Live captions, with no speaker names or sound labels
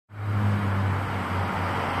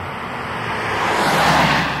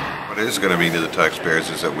is going to mean to the taxpayers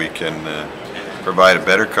is that we can provide a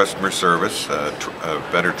better customer service, a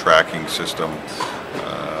better tracking system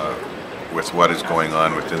with what is going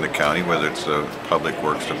on within the county, whether it's the Public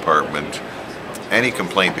Works Department. Any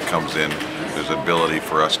complaint that comes in, there's an ability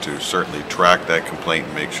for us to certainly track that complaint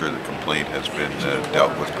and make sure the complaint has been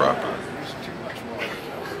dealt with properly.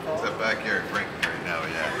 Is that back here right now?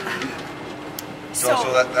 Yeah. So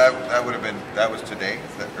that would have been, that was today?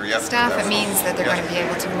 Or yesterday? Staff, it means that they're going to be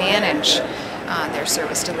able to manage their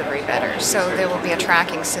service delivery better. So there will be a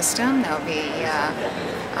tracking system. There'll be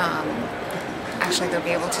actually they'll be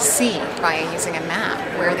able to see by using a map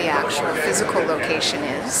where the actual physical location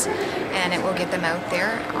is, and it will get them out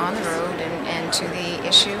there on the road and to the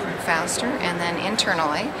issue faster. And then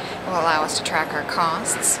internally it will allow us to track our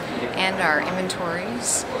costs and our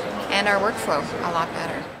inventories and our workflow a lot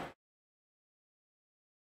better.